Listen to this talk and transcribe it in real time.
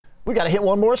We got to hit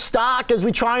one more stock as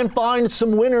we try and find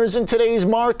some winners in today's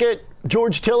market.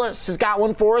 George Tillis has got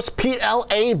one for us.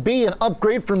 PLAB, an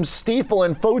upgrade from Stifel,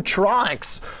 and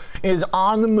Photronics is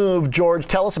on the move. George,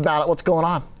 tell us about it. What's going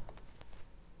on?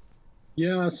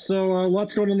 Yeah, so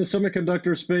lots going on in the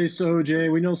semiconductor space, OJ.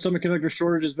 We know semiconductor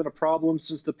shortage has been a problem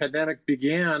since the pandemic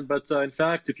began, but in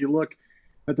fact, if you look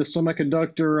at the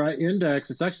semiconductor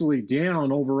index, it's actually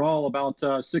down overall about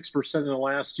 6% in the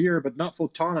last year, but not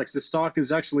Photonics. The stock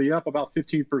is actually up about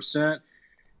 15%.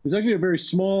 It's actually a very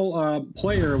small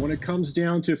player when it comes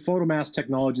down to photomask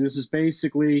technology. This is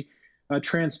basically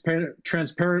transparent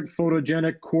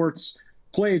photogenic quartz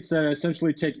plates that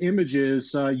essentially take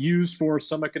images used for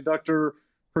semiconductor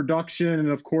production and,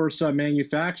 of course,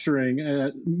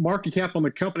 manufacturing. Market cap on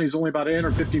the company is only about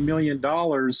 $850 million.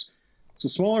 It's a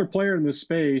smaller player in this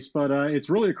space, but it's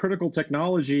really a critical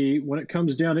technology when it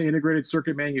comes down to integrated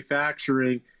circuit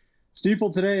manufacturing.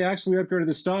 Stifel today actually upgraded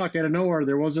the stock out of nowhere.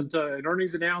 There wasn't an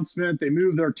earnings announcement. They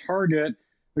moved their target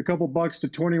a couple bucks to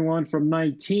 21 from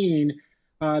 19.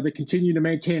 They continue to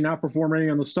maintain an outperform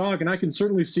rating on the stock, and I can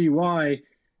certainly see why.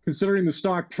 Considering the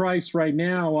stock price right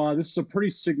now, this is a pretty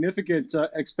significant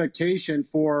expectation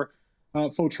for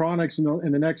Photronics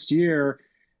in the next year.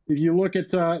 If you look at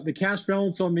the cash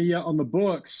balance on the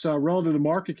books relative to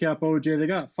market cap, OJ, they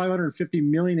got $550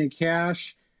 million in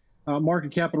cash,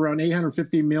 market cap at around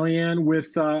 $850 million,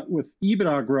 with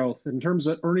EBITDA growth in terms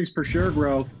of earnings per share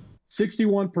growth,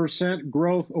 61%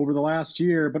 growth over the last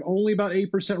year, but only about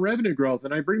 8% revenue growth.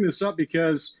 And I bring this up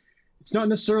because it's not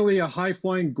necessarily a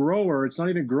high-flying grower. It's not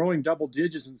even growing double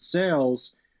digits in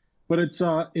sales, but its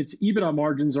EBITDA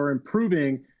margins are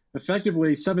improving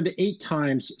effectively 7 to 8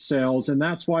 times sales, and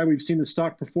that's why we've seen the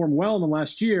stock perform well in the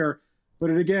last year. But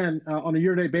again, on a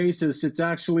year-to-date basis, it's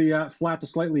actually flat to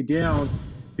slightly down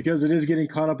because it is getting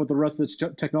caught up with the rest of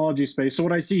the technology space. So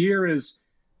what I see here is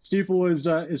Stifel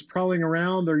is prowling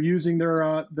around. They're using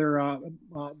their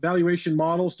valuation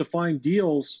models to find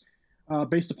deals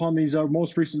based upon these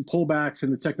most recent pullbacks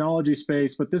in the technology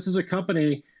space. But this is a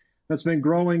company that's been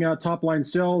growing top-line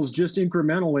sales just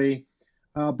incrementally,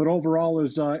 but overall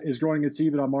is growing its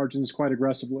EBITDA margins quite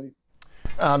aggressively.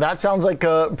 That sounds like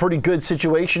a pretty good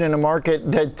situation in a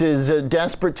market that is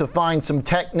desperate to find some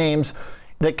tech names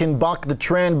that can buck the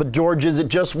trend. But George, is it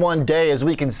just one day? As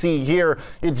we can see here,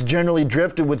 it's generally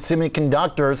drifted with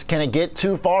semiconductors. Can it get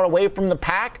too far away from the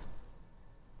pack?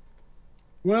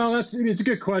 Well, it's a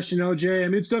good question, OJ. I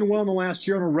mean, it's done well in the last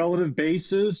year on a relative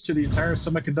basis to the entire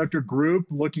semiconductor group,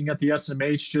 looking at the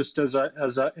SMH just as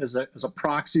a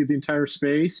proxy of the entire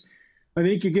space. I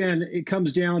think, again, it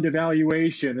comes down to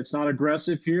valuation. It's not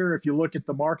aggressive here. If you look at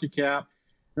the market cap,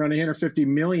 around $850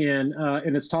 million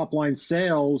in its top line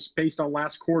sales based on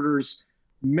last quarter's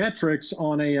metrics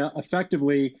on a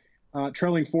effectively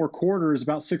trailing 4 quarters,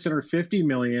 about $650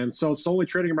 million. So it's only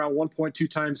trading around 1.2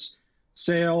 times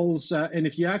sales. And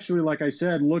if you actually, like I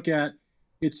said, look at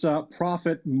its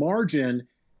profit margin,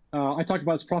 I talked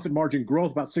about its profit margin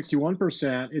growth, about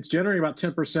 61%. It's generating about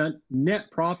 10%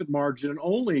 net profit margin and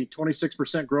only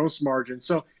 26% gross margin.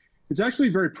 So it's actually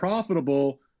very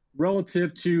profitable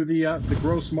relative to the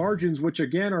gross margins, which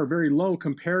again are very low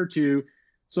compared to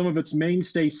some of its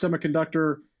mainstay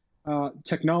semiconductor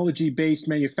technology-based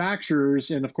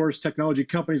manufacturers, and of course technology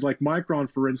companies like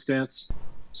Micron, for instance.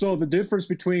 So the difference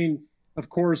between, of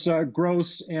course,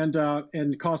 gross and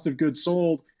cost of goods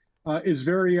sold is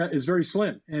very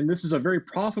slim. And this is a very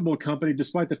profitable company,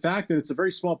 despite the fact that it's a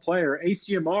very small player.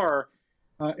 ACMR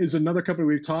is another company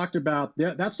we've talked about.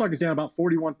 That stock is down about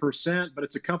 41%, but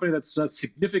it's a company that's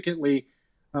significantly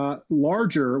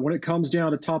larger when it comes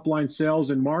down to top line sales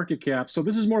and market cap. So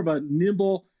this is more of a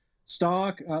nimble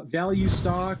stock, value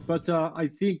stock. But I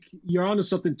think you're onto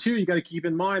something too. You got to keep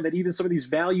in mind that even some of these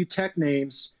value tech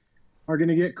names are going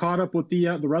to get caught up with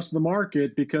the rest of the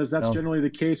market, because that's generally the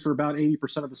case for about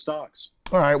 80% of the stocks.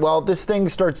 All right. Well, this thing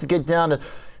starts to get down to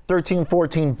 13,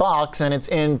 14 bucks, and it's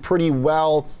in pretty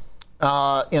well-worn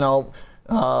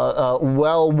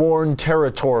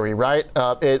territory, right?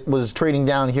 It was trading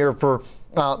down here for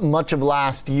much of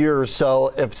last year.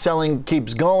 So if selling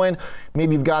keeps going,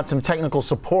 maybe you've got some technical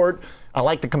support. I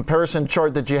like the comparison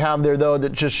chart that you have there, though,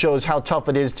 that just shows how tough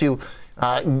it is to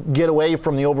get away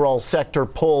from the overall sector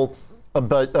pull.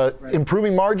 But right.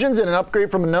 Improving margins and an upgrade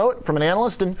from a note from an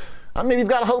analyst, and maybe you've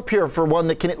got hope here for one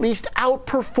that can at least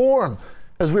outperform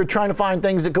as we're trying to find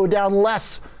things that go down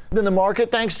less than the market.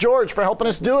 Thanks, George, for helping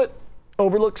us do it.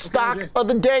 Overlooked stock of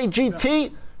the day,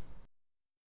 GT.